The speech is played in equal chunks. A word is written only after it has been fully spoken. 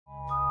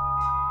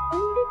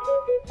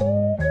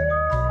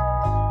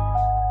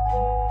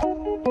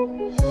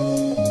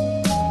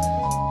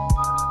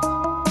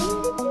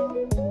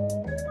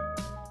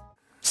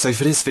So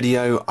for this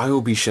video, I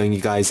will be showing you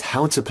guys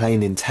how to play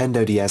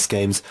Nintendo DS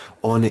games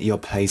on your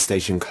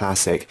PlayStation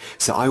Classic.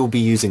 So I will be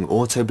using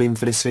AutoBleem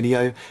for this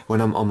video.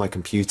 When I'm on my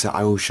computer,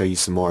 I will show you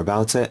some more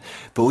about it.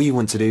 But all you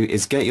want to do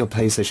is get your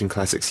PlayStation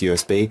Classic's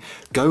USB,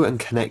 go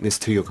and connect this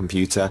to your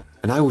computer,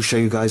 and I will show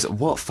you guys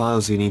what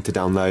files you need to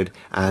download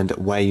and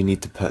where you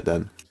need to put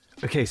them.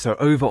 Okay, so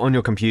over on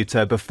your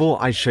computer,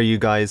 before I show you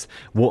guys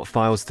what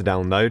files to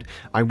download,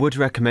 I would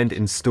recommend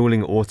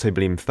installing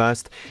AutoBleem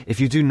first.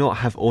 If you do not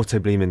have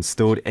AutoBleem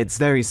installed, it's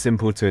very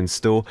simple to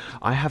install.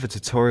 I have a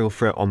tutorial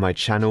for it on my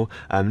channel.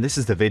 This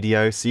is the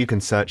video, so you can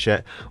search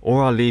it,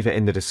 or I'll leave it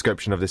in the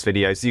description of this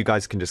video, so you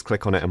guys can just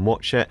click on it and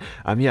watch it.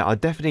 Yeah, I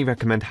definitely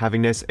recommend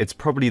having this. It's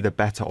probably the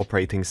better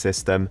operating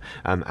system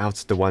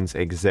out of the ones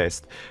that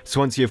exist. So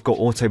once you've got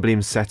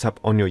AutoBleem set up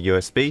on your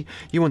USB,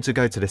 you want to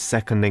go to the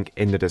second link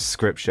in the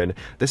description.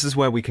 This is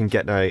where we can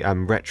get a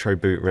retro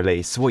boot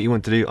release. So what you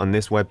want to do on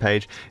this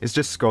webpage is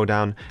just scroll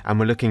down, and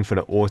we're looking for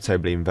the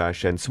AutoBleem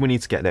version. So we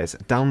need to get this.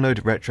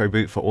 Download retro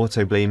boot for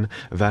AutoBleem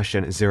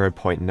version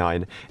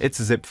 0.9. It's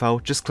a zip file.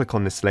 Just click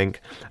on this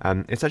link.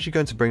 It's actually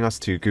going to bring us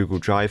to Google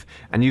Drive,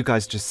 and you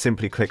guys just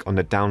simply click on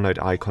the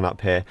download icon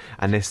up here,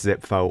 and this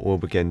zip file will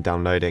begin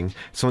downloading.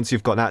 So once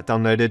you've got that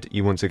downloaded,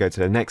 you want to go to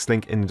the next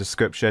link in the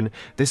description.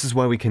 This is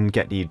where we can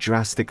get the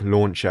Drastic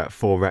launcher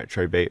for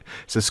retro boot.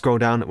 So scroll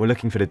down. We're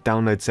looking for the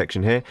download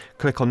section here,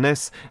 click on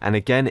this, and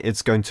again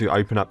it's going to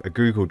open up a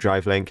Google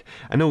Drive link,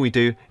 and all we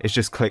do is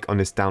just click on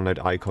this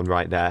download icon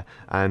right there,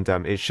 and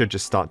it should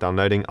just start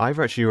downloading. I've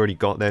actually already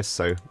got this,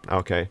 so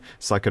okay,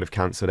 so I could have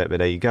cancelled it, but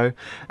there you go.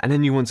 And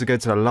then you want to go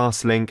to the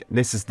last link.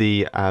 This is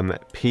the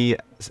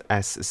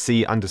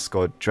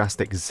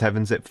PSC_Drastic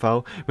 7 zip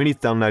file. We need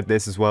to download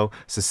this as well,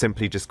 so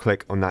simply just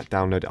click on that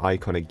download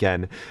icon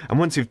again. And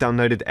once you've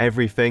downloaded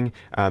everything,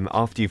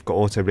 after you've got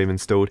AutoBleem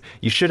installed,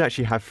 you should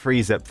actually have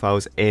 3 zip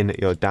files in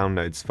your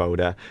downloads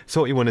folder.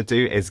 So what you want to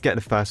do is get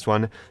the first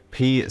one,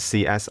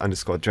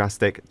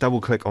 PCS_Drastic,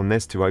 double click on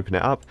this to open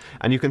it up,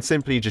 and you can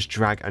simply just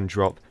drag and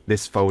drop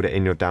this folder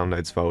in your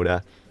downloads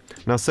folder.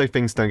 Now, so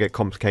things don't get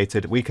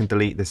complicated, we can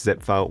delete this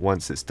zip file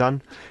once it's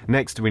done.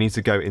 Next, we need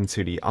to go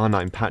into the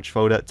R9 patch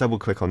folder, double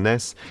click on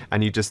this,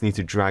 and you just need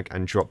to drag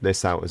and drop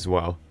this out as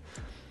well.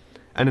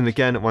 And then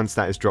again, once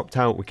that is dropped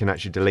out, we can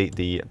actually delete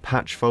the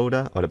patch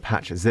folder or the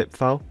patch zip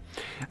file.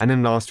 And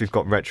then last, we've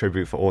got retro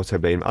boot for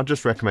AutoBleem. I'll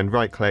just recommend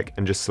right click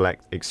and just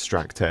select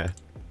extract here.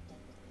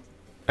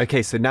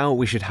 Okay, so now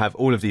we should have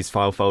all of these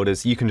file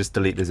folders. You can just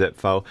delete the zip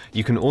file.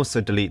 You can also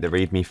delete the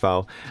readme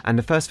file. And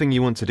the first thing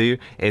you want to do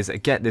is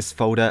get this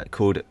folder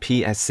called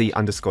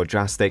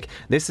PSC_Drastic.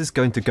 This is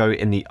going to go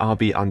in the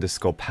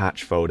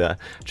RB_patch folder,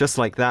 just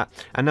like that.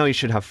 And now you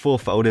should have 4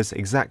 folders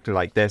exactly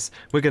like this.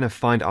 We're going to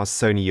find our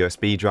Sony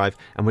USB drive,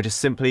 and we're just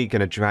simply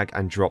going to drag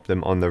and drop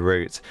them on the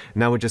root.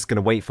 Now we're just going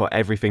to wait for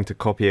everything to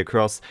copy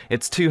across.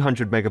 It's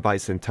 200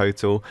 megabytes in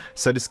total,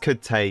 so this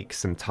could take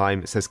some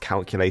time. It says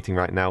calculating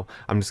right now.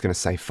 I'm just going to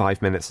say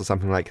 5 minutes or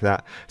something like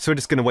that. So we're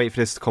just going to wait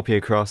for this to copy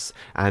across,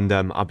 and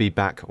I'll be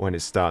back when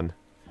it's done.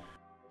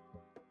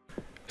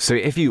 So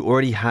if you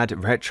already had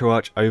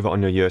RetroArch over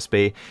on your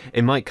USB,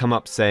 it might come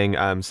up saying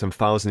some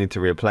files need to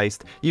be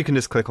replaced. You can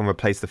just click on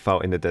replace the file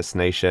in the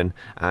destination,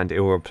 and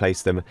it will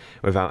replace them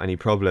without any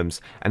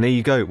problems. And there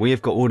you go, we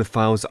have got all the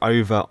files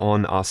over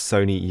on our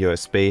Sony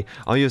USB.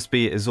 Our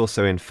USB is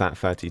also in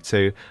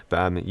FAT32,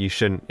 but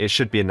it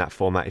should be in that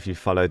format if you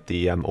followed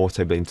the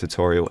AutoBleem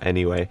tutorial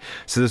anyway.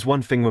 So there's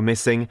one thing we're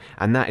missing,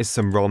 and that is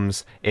some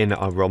ROMs in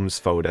our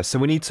ROMs folder. So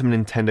we need some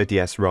Nintendo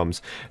DS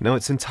ROMs. Now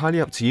it's entirely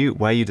up to you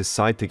where you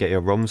decide to get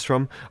your ROMs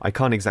from. I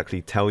can't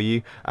exactly tell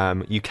you.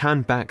 You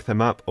can back them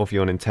up off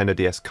your Nintendo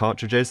DS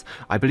cartridges.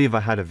 I believe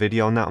I had a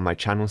video on that on my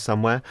channel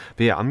somewhere.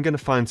 But yeah, I'm going to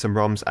find some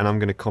ROMs and I'm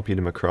going to copy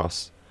them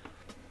across.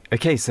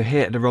 Okay, so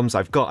here are the ROMs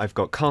I've got. I've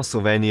got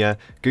Castlevania,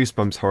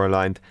 Goosebumps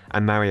Horrorland,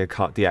 and Mario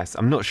Kart DS.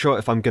 I'm not sure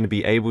if I'm going to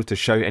be able to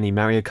show any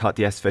Mario Kart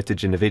DS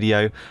footage in the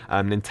video.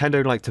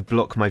 Nintendo like to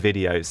block my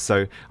videos,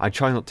 so I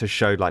try not to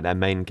show like their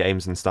main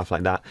games and stuff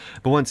like that.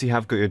 But once you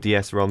have got your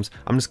DS ROMs,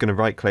 I'm just going to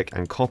right click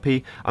and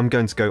copy. I'm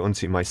going to go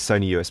onto my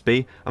Sony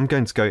USB. I'm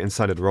going to go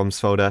inside of the ROMs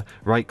folder,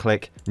 right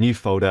click, new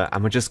folder,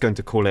 and we're just going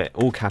to call it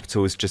all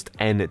capitals, just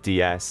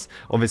NDS.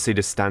 Obviously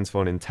this stands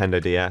for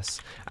Nintendo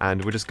DS,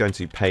 and we're just going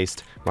to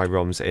paste my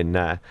ROMs in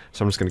there.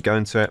 So I'm just going to go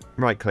into it,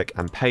 right click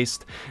and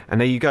paste,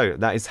 and there you go.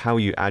 That is how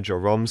you add your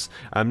ROMs.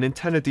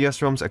 Nintendo DS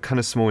ROMs are kind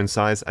of small in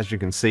size, as you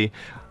can see.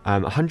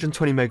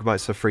 120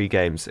 megabytes for 3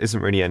 games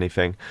isn't really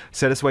anything.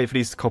 So let's wait for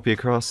these to copy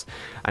across,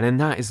 and then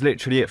that is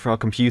literally it for our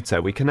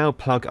computer. We can now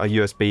plug our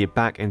USB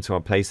back into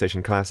our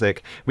PlayStation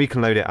Classic. We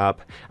can load it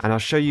up, and I'll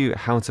show you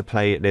how to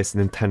play this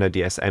Nintendo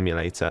DS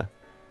emulator.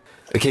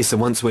 Okay, so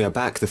once we are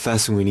back, the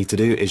first thing we need to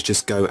do is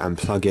just go and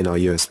plug in our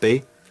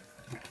USB.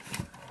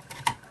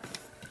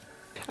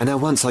 And now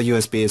once our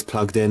USB is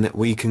plugged in,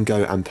 we can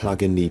go and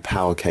plug in the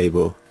power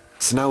cable.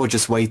 So now we're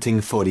just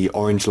waiting for the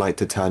orange light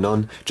to turn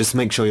on. Just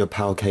make sure your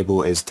power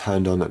cable is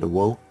turned on at the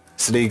wall.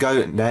 So there you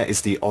go, there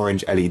is the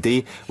orange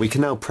LED. We can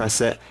now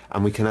press it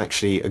and we can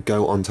actually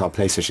go onto our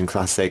PlayStation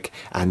Classic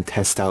and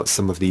test out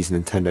some of these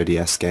Nintendo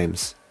DS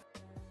games.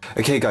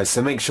 Okay guys,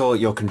 so make sure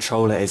your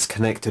controller is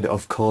connected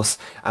of course,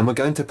 and we're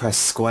going to press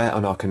square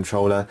on our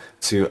controller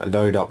to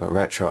load up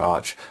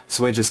RetroArch.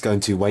 So we're just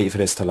going to wait for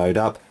this to load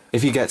up.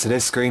 If you get to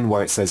this screen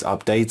where it says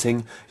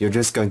updating, you're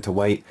just going to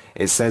wait.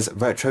 It says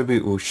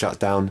RetroBoot will shut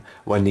down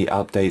when the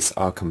updates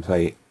are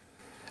complete.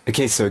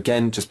 Okay, so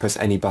again, just press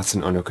any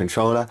button on your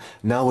controller.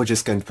 Now we're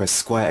just going to press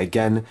square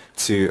again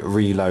to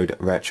reload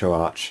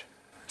RetroArch.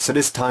 So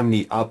this time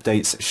the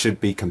updates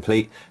should be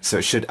complete, so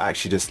it should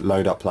actually just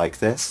load up like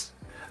this.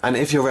 And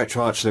if your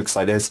RetroArch looks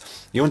like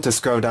this, you want to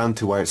scroll down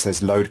to where it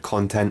says load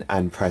content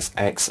and press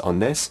X on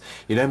this.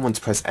 You then want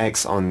to press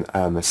X on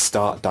a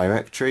start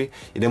directory.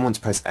 You then want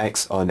to press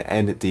X on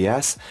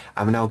NDS.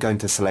 And we're now going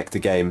to select a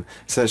game.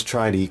 So let's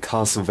try the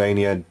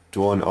Castlevania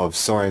Dawn of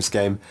Sorrows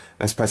game.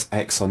 Let's press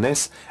X on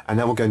this. And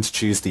now we're going to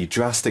choose the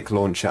Drastic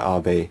Launcher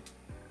RB.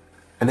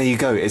 And there you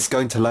go, it's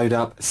going to load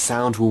up,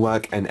 sound will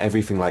work and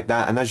everything like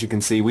that, and as you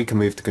can see we can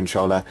move the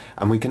controller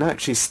and we can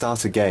actually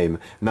start a game.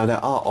 Now there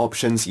are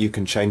options you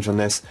can change on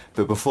this,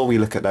 but before we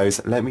look at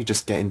those, let me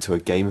just get into a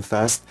game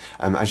first.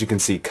 As you can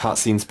see,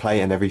 cutscenes play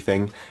and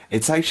everything.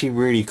 It's actually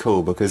really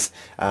cool because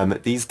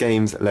these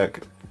games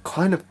look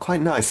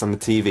quite nice on the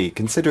TV.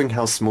 Considering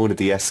how small the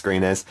DS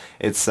screen is,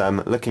 it's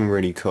looking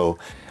really cool.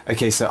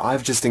 Okay, so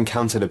I've just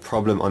encountered a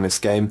problem on this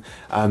game.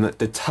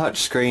 The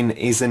touchscreen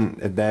isn't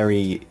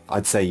very,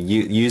 I'd say,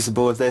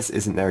 usable of this,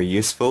 isn't very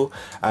useful.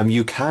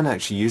 You can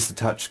actually use the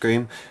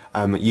touchscreen.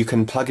 You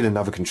can plug in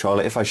another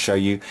controller. If I show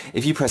you,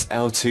 if you press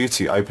L2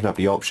 to open up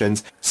the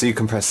options, so you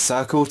can press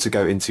circle to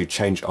go into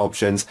change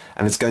options,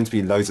 and it's going to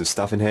be loads of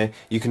stuff in here.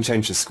 You can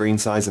change the screen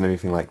size and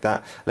everything like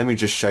that. Let me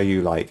just show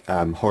you like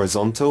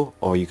horizontal,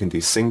 or you can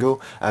do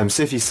single.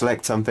 So if you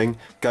select something,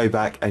 go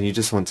back and you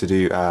just want to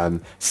do,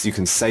 so you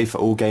can save for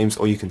all games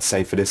or you can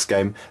save for this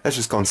game. Let's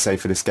just go and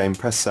save for this game,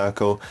 press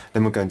circle,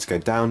 then we're going to go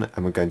down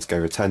and we're going to go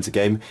return to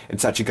game.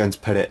 It's actually going to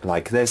put it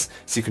like this,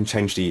 so you can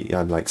change the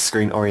like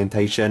screen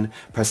orientation,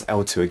 press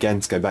L2 again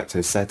to go back to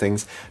the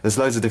settings. There's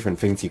loads of different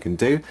things you can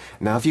do.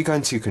 Now if you go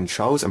into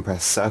controls and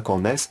press circle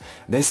on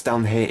this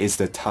down here is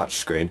the touch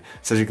screen.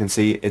 So as you can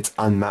see, it's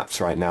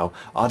unmapped right now.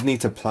 I'd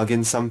need to plug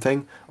in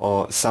something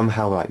or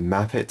somehow like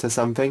map it to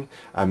something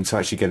to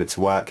actually get it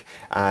to work,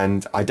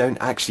 and I don't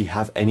actually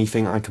have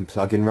anything I can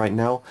plug in right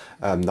now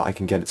that I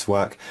can get it to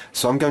work,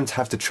 so I'm going to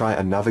have to try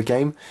another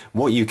game.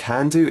 What you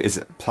can do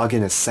is plug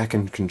in a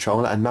second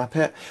controller and map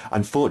it.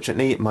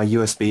 Unfortunately my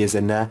USB is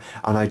in there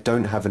and I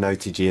don't have an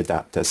OTG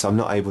adapter, so I'm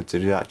not able to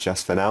do that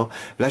just for now.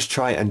 Let's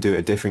try and do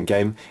a different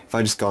game. If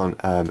I just go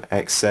on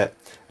exit,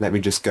 let me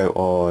just go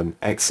on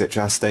exit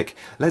Drastic.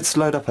 Let's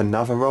load up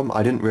another ROM.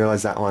 I didn't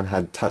realise that one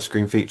had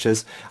touchscreen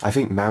features. I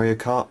think Mario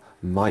Kart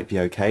might be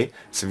okay.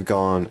 So we've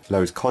gone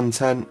load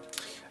content,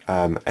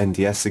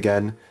 NDS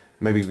again.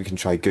 Maybe we can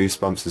try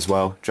Goosebumps as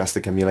well,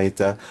 Drastic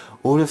Emulator.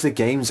 All of the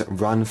games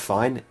run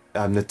fine.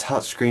 The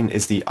touchscreen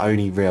is the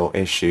only real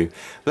issue.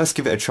 Let's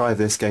give it a try of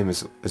this game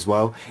as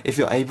well. If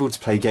you're able to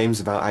play games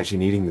without actually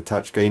needing the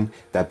touchscreen,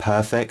 they're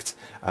perfect.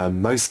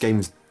 Most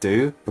games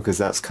do, because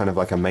that's kind of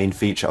like a main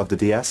feature of the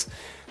DS.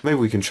 Maybe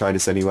we can try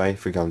this anyway.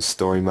 If we go on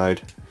story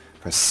mode,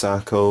 press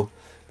circle,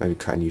 maybe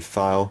create a new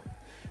file.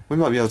 We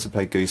might be able to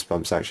play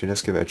Goosebumps actually.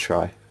 Let's give it a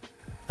try.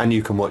 And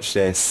you can watch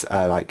this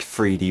like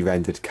 3D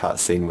rendered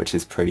cutscene, which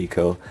is pretty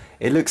cool.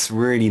 It looks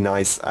really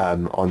nice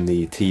on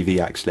the TV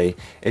actually.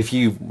 If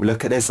you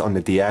look at this on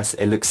the DS,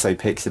 it looks so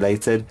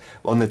pixelated.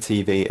 On the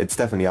TV, it's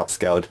definitely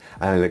upscaled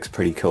and it looks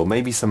pretty cool.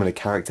 Maybe some of the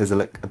characters will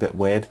look a bit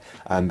weird,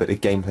 but the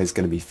gameplay is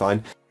going to be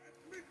fine.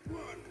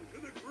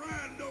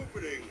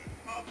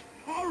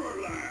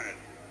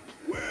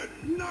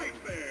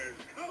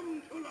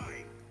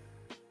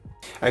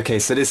 Okay,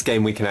 so this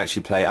game we can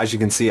actually play. As you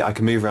can see, I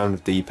can move around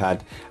with the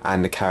D-pad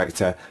and the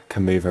character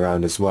can move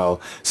around as well.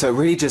 So it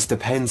really just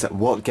depends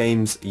what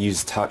games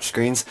use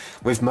touchscreens.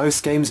 With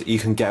most games, you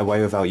can get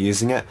away without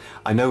using it.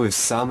 I know with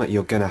some,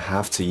 you're going to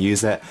have to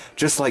use it.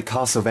 Just like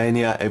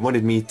Castlevania, it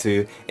wanted me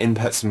to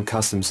input some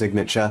custom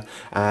signature,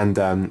 and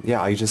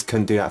yeah, I just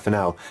couldn't do that for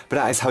now. But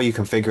that is how you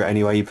configure it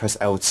anyway. You press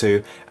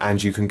L2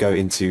 and you can go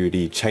into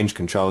the change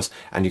controls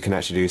and you can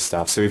actually do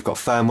stuff. So we've got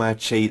firmware,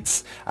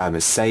 cheats,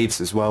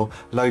 saves as well,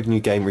 load new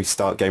game,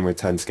 restart game,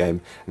 return to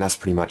game, and that's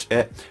pretty much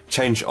it.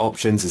 Change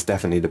options is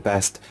definitely the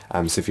best,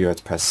 so if you were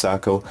to press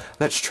circle.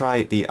 Let's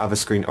try the other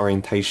screen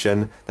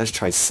orientation. Let's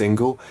try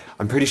single.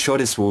 I'm pretty sure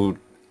this will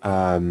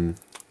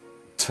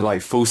to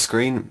like full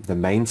screen, the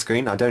main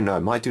screen. I don't know,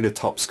 it might do the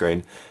top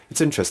screen.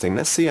 It's interesting.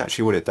 Let's see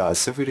actually what it does.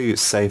 So if we do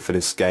save for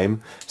this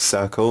game,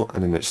 circle,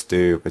 and then let's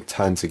do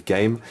return to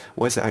game,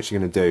 what is it actually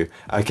going to do?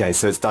 Okay,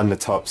 so it's done the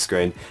top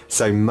screen.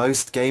 So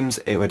most games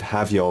it would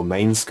have your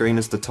main screen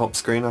as the top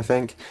screen, I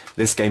think.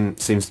 This game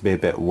seems to be a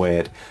bit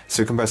weird.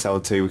 So we can press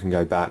L2, we can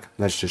go back.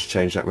 Let's just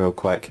change that real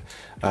quick.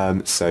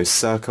 So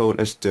circle,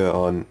 let's do it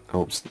on,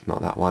 oops,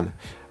 not that one.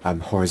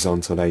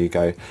 Horizontal, there you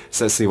go.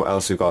 So let's see what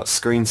else we've got.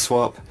 Screen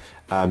swap.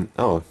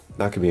 Oh,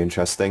 that could be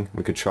interesting.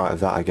 We could try it with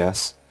that, I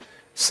guess.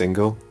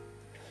 Single.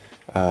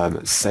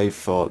 Save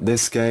for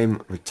this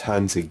game,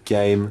 return to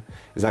game.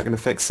 Is that going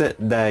to fix it?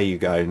 There you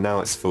go, now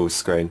it's full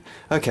screen.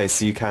 Okay,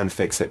 so you can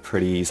fix it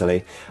pretty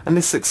easily. And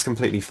this looks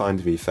completely fine,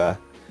 to be fair.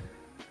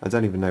 I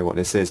don't even know what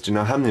this is. Do you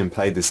know, I haven't even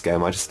played this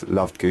game. I just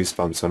loved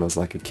Goosebumps when I was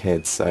like a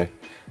kid, so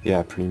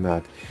yeah, pretty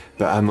mad.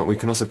 But we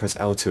can also press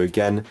L2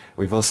 again.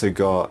 We've also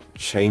got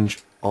change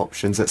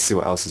options. Let's see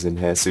what else is in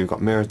here. So we've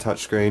got mirror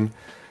touchscreen.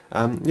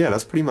 Yeah,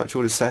 that's pretty much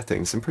all the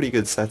settings. Some pretty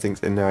good settings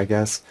in there, I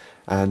guess.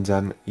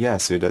 And yeah,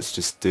 so let's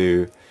just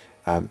do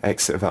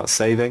exit without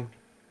saving.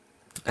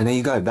 And there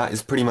you go, that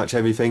is pretty much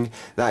everything.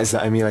 That is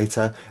the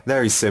emulator.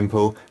 Very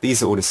simple.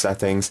 These are all the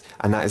settings,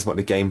 and that is what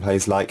the gameplay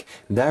is like.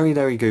 Very,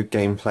 very good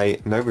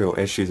gameplay. No real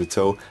issues at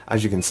all.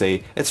 As you can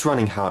see, it's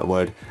running how it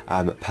would,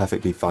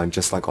 perfectly fine,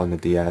 just like on the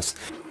DS.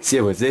 So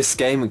yeah, with this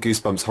game,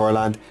 Goosebumps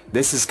Horrorland,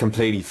 this is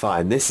completely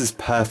fine. This is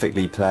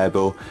perfectly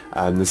playable.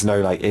 There's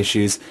no like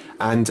issues,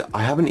 and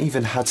I haven't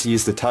even had to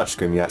use the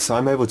touchscreen yet, so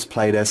I'm able to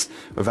play this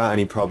without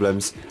any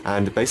problems,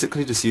 and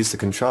basically just use the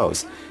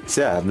controls.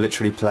 So yeah, I'm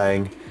literally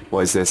playing.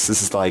 What is this?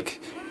 This is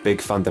like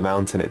Big Thunder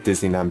Mountain at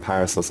Disneyland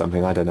Paris or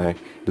something, I don't know.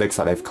 Looks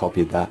like they've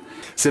copied that.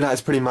 So that is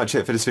pretty much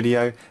it for this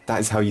video. That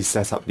is how you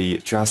set up the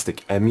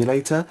Drastic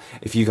emulator.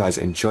 If you guys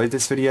enjoyed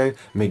this video,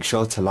 make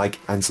sure to like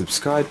and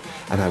subscribe,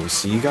 and I will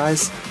see you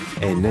guys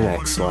in the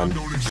next one.